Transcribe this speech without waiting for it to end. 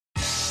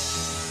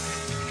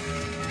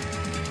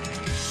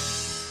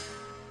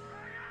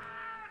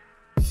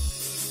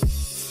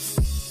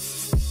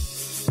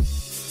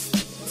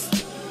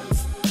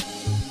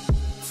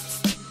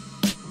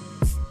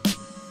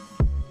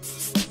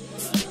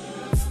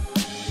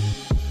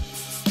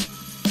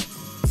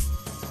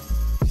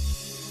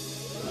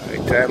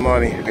that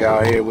money. We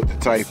out here with the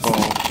Typhon.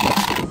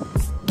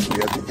 We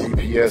got the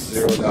GPS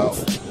zeroed out.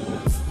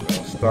 We're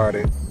gonna start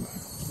it.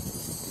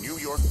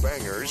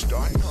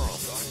 NewYorkBangers.com.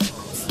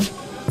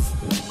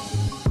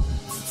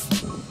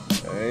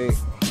 Hey.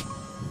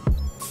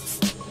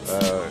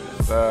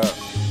 Stop.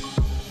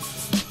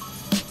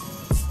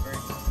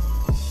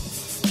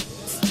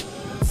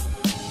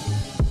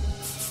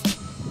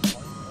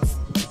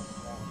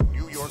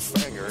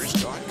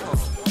 NewYorkBangers.com.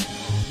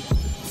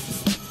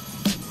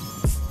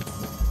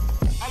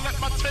 I let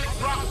my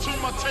tape rock to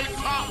my tape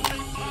pop.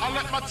 I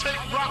let my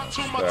tape rock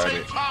to my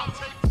tape pop.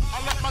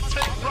 I let my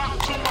tape rock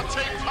to my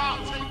tape pop.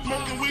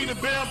 Smoking weed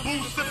and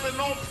bamboo, sipping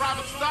on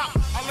private stock.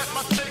 I let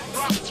my tape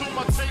rock to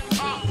my tape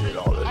pop.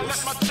 I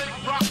let my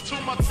tape rock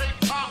to my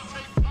tape pop.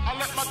 I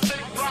let my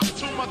tape rock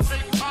to my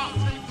tape pop.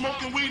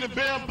 Smoking weed and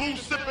bamboo,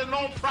 sipping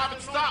on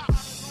private stock.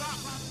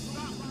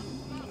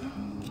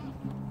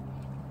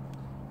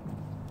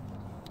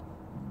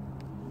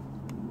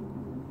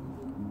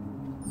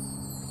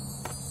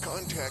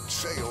 Contact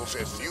sales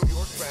at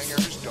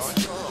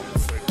NewYorkBangers.com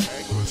for the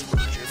tagless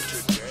version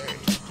today.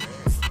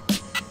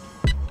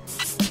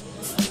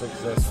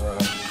 Success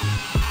round.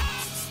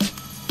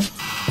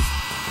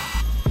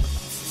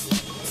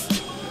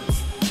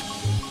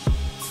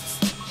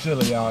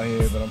 Chilly out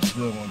here, but I'm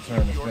still gonna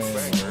turn the fan on.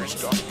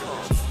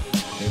 NewYorkBangers.com.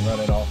 They run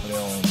it off of their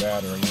own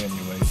battery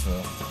anyway, so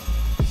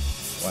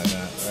why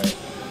not, right?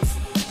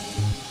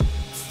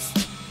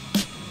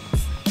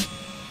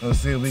 Let's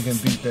see if we can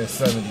beat that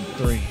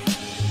 73.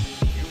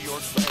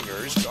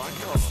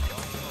 NewYorkBangers.com.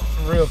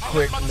 Real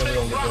quick, and then we're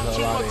gonna get the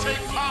hell out of here.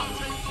 I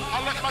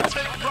let my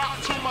tape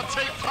rock to my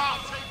tape pop.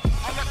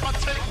 I let my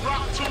tape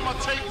rock to my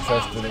tape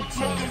pop. Testing it,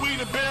 Smoking weed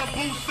and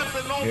bamboo,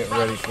 sipping on get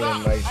ready for the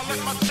nice I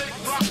let my days. tape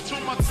rock to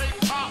my tape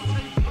pop.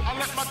 I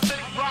let my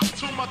tape rock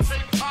to my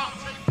tape pop.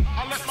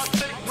 I let my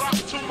tape rock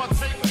to my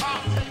tape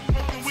pop.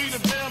 Smoking weed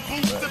and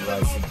bamboo, sipping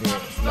Like on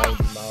again, it's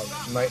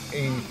 90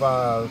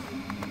 85,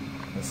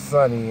 it's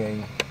sunny,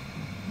 and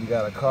you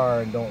got a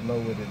car and don't know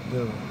what it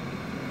do.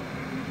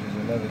 Because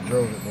you never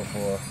drove it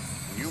before.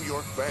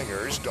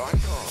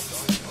 NewYorkBangers.com.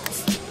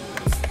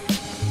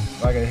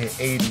 If I can hit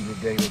 80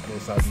 today with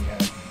this, I'll be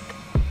happy.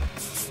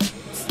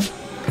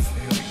 There we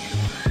go.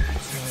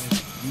 Turn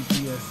this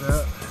GPS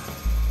up.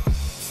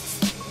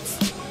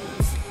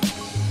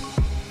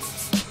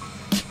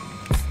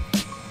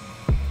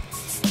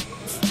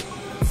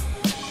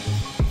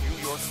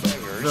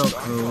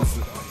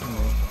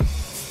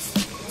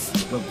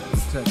 NewYorkBangers.com. Double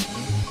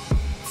protection.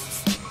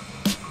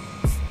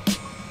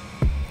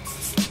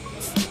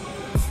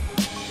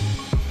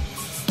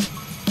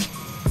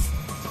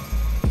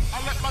 I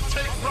let my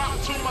tape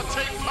rock to my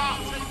tape pop.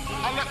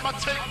 I let my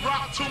tape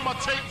rock to my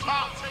tape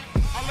pop.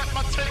 I let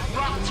my tape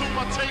rock to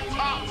my tape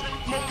pop.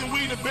 Smoking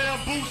weed and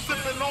bamboo,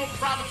 sipping on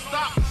private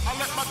stock. I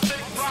let my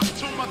tape rock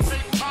to my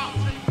tape pop.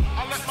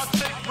 I let my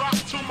tape rock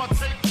to my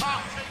tape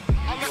pop.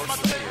 I let my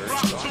tape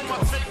rock to my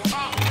tape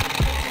pop.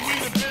 Smoking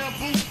weed and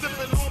bamboo,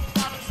 sipping on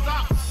private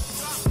stock.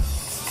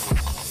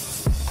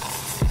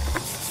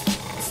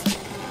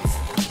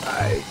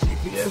 Alright,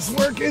 GPS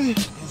working.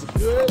 It's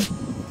good.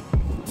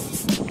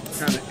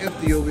 Kind of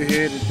empty over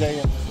here today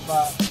at the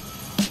spot.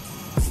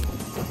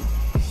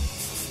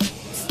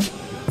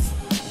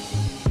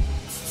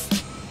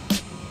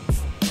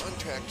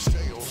 Contact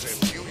sales at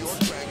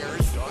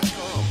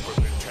NewYorkBangers.com for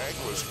the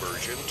tagless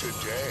version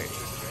today.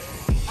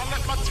 I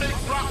let my tape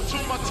rock to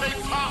my tape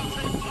pop.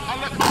 I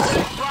let my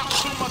tape rock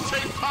to my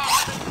tape pop.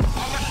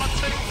 I let my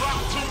tape rock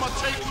to my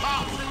tape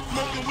pop.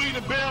 Smoking weed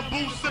and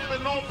bamboo,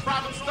 sipping on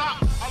private stock.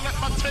 I let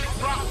my tape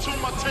rock to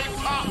my tape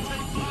pop.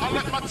 I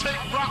let my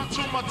tape rock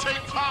to my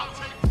tape pop.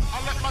 I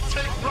let my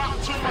tape rock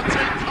to my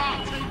tape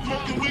pop.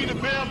 Smoking weed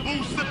and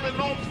bamboo, sipping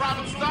on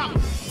private stock.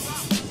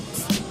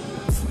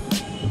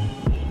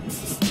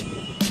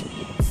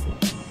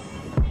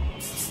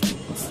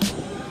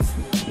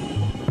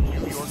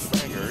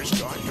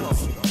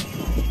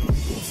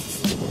 NewYorkBangers.com.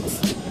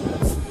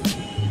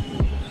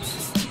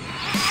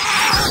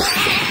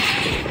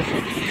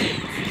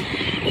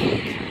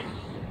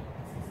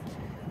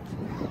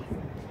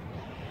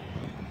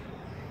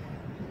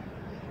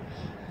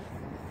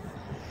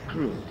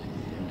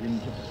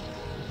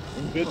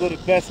 Big little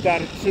best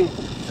out of two.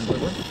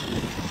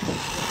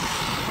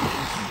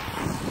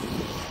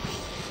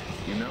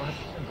 You now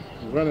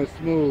have Running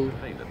smooth.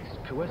 surveillance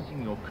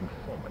coercing your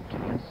conformity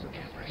and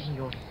suppressing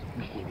your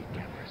submission.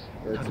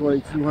 That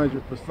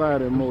 2200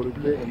 Poseidon motor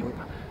getting it.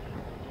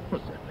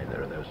 Well, certainly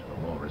there are those who are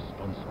more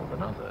responsible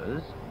than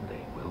others.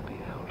 They will be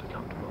held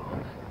accountable.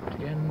 But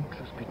again,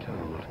 truth be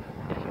told,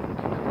 if you're looking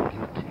for the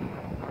guilty,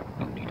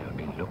 you need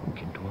only look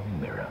into a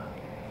mirror.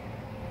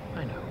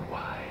 I know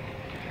why.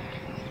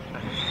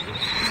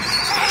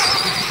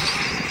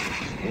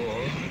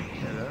 War,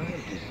 terror,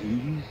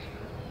 disease.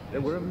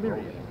 There were a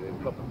myriad of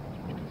problems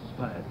which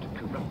conspired to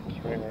corrupt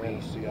your Bring around reason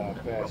and see how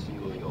and fast rob you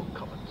you of is. your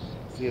common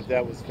sense. See if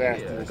that was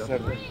faster Here, than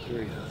government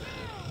 73.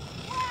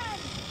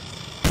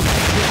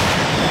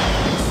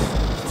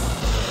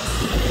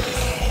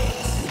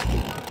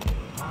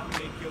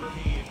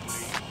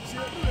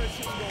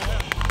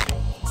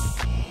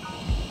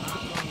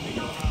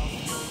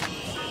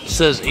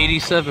 says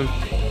 87.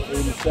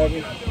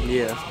 87?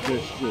 Yeah.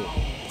 Good shit.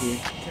 See?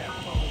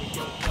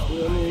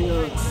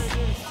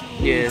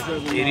 Yeah,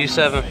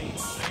 87.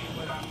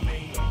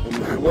 And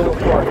the little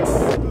part.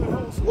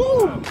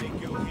 Woo!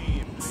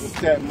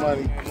 It's that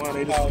money.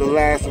 This is the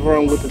last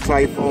run with the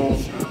Typhoon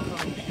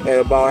at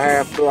about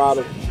half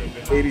throttle,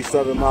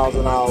 87 miles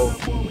an hour.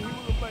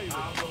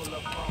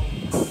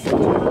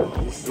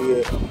 You see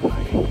it.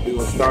 We're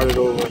gonna start it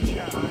over.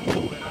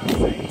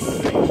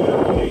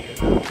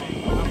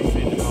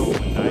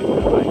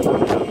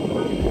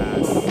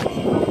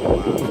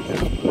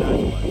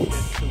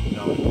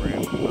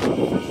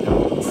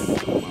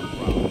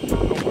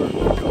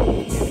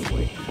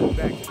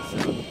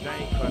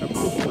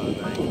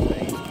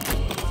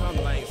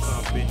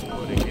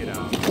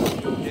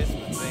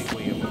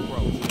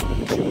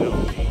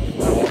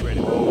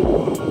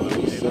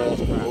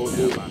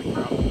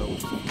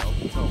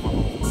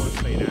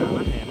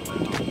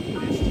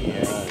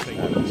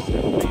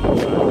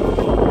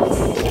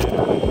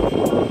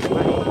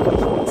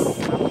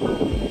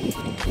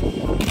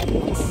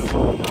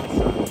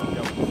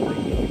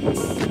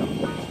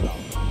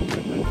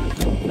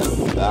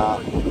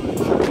 Stop.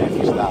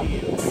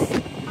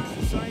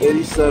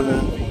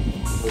 87.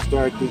 We'll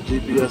start this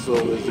GPS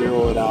over,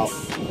 zero it out.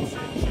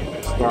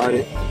 Start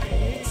it.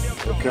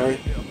 Okay.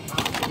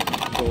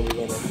 So we're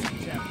gonna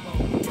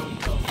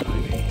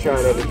try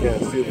that again.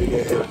 See if we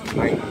can hit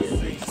 90 at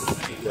least.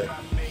 Okay.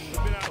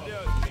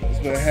 It's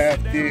been a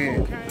half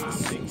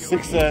dead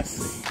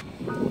success.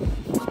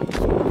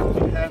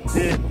 Half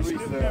dead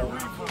 3-7.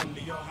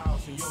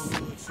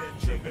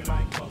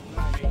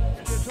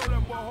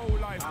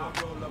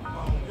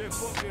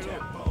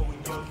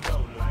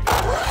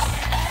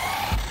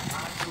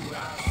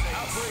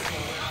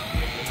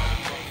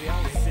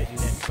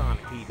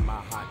 Eating my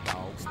hot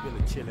dog,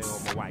 spilling chili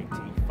on my white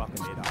tee,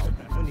 fucking it off.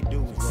 When the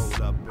dudes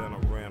rolled up in a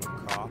rental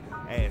car,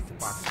 asked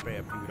if I could spare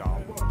a few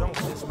dollars. Don't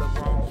this look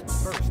wrong?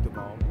 First of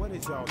all, what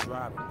is y'all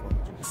driving for?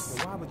 And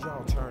why would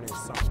y'all turn in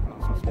something?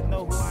 You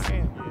know who I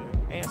am?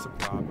 Answer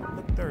problem.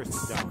 Look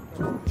thirsty,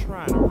 don't.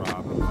 Trying to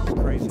rob him. I'm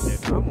crazy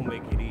nigga. I'm gonna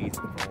make it easy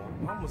for him.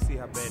 I'm gonna see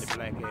how bad the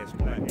black ass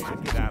black is.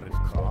 Get out of the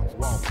car,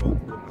 walk over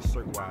with my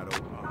shirt wide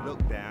open. Look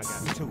down,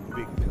 got 2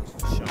 big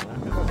pistols showing.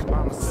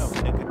 By myself,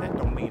 nigga, that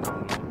don't mean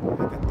I'm alone.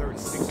 I got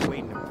 36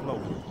 waiting to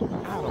float.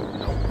 I don't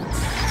know.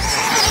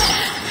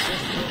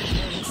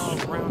 Just all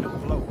around and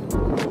float.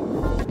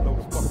 Blow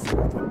the fuck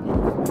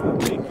up.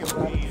 Take your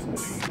hands.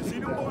 See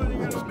the boys, they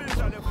got a bitch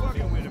out there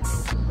fucking with him.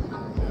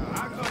 I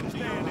can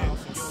understand that.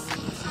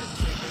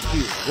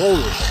 Keep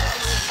rolling.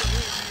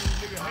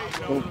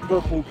 Those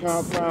purple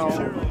compound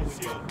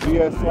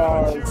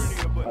VSRs,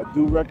 I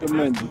do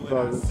recommend you,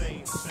 fellas.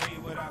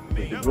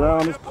 The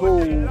ground is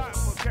cool and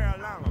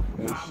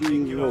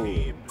she's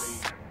rolling.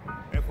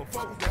 And for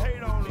folks to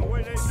hate on the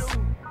way they do,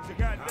 it's a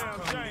goddamn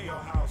shame. Your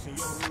house and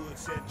your hood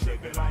said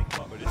check it like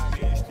but it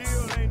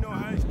still ain't no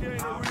reason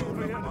for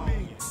him to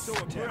be so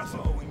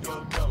aggressive in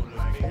your door,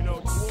 like, you know,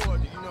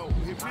 towards, you know,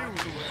 his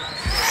music.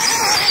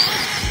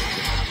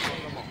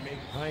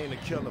 I ain't a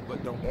killer,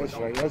 but don't That's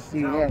push right, on. let's see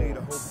Now I that need a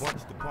one. whole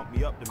bunch to pump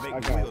me up to make I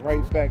me got real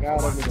right good. back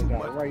out of it and Too got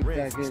much right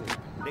back rest. in.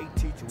 They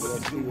teach you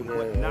what to do and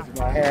what not That's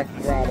to my do. half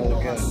throttle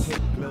again.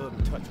 Take glove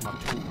and touch my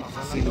tools.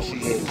 See what she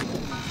is.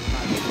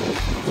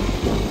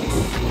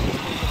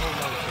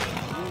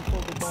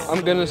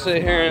 I'm gonna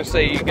sit here and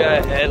say you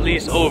got at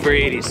least over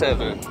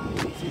 87.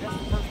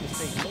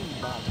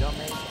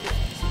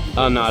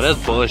 Oh no,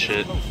 that's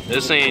bullshit.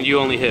 They're saying you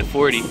only hit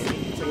 40.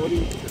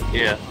 40?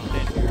 Yeah.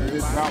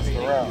 It bounced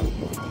around.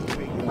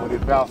 When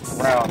it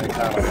bounced around, it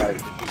kind of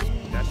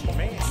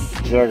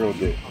like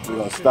juggled it. We're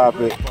gonna stop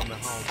it.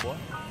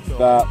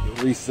 Stop,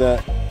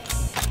 reset.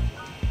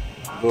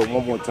 Do it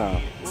one more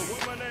time.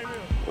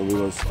 And we're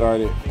gonna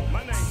start it.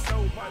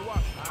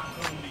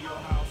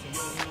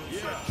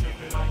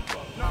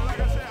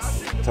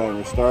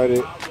 Timer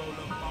started.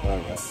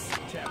 Alright.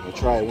 We'll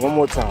try it one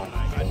more time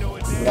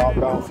without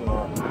bouncing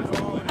around.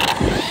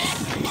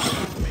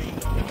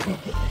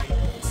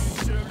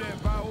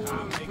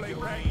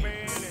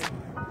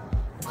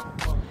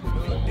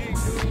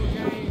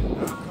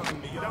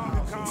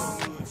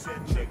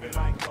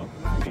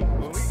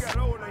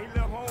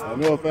 I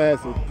know if I had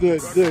some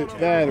good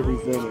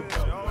batteries in it.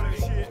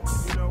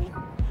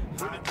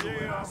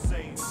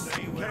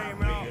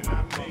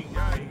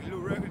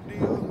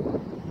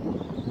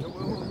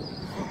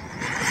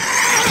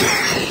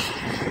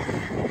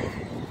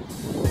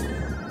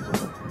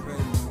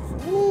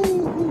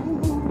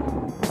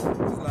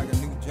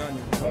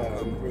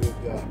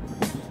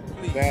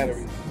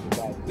 Batteries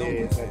about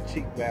dead, like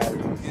cheap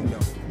batteries.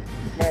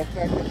 Matter of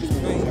fact, let's do it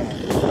one time.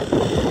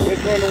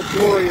 Let's run those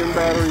Florian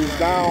batteries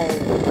down.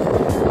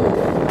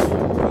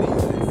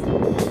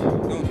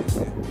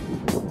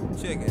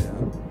 Check it out.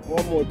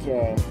 One more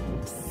time.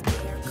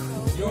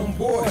 Young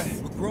boy,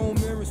 grown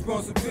man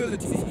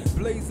responsibilities.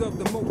 Blaze up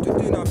the motor,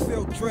 then I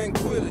felt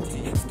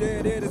tranquility.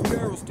 Stared at his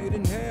barrels,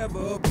 didn't have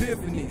a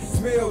epiphany.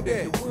 Smell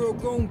that, the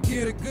world gon'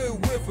 get a good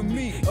whiff of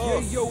me.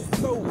 Yeah, yo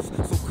flows,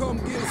 so come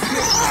get a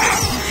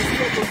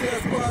sniff.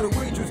 That's why the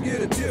waitress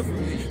get a tip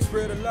from me.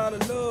 Spread a lot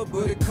of love,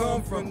 but it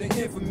come from the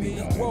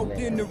infamy. Walked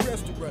in the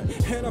restaurant,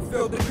 and I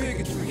felt the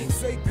bigotry.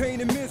 Say pain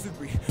and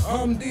misery,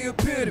 I'm the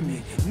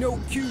epitome. No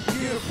cute,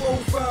 get a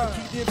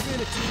 4-5, keep the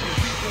infinity.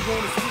 People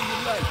wanna see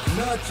your life,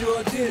 not your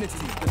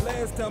identity. The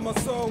last time I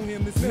saw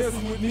him is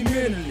messing with me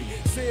mentally.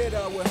 Said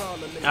I would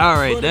holler later.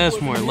 Alright,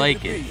 that's more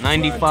like it.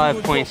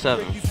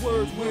 95.7.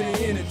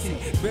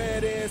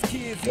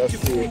 That's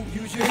it.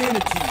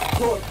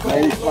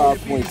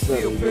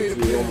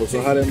 95.7, almost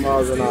 100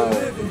 miles an hour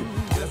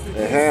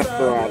at half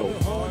throttle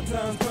on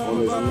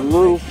this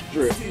little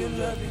strip.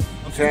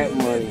 Tap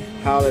money,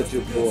 holler at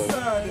your boy.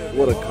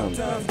 What a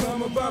comeback.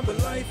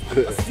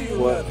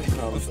 What a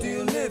comeback.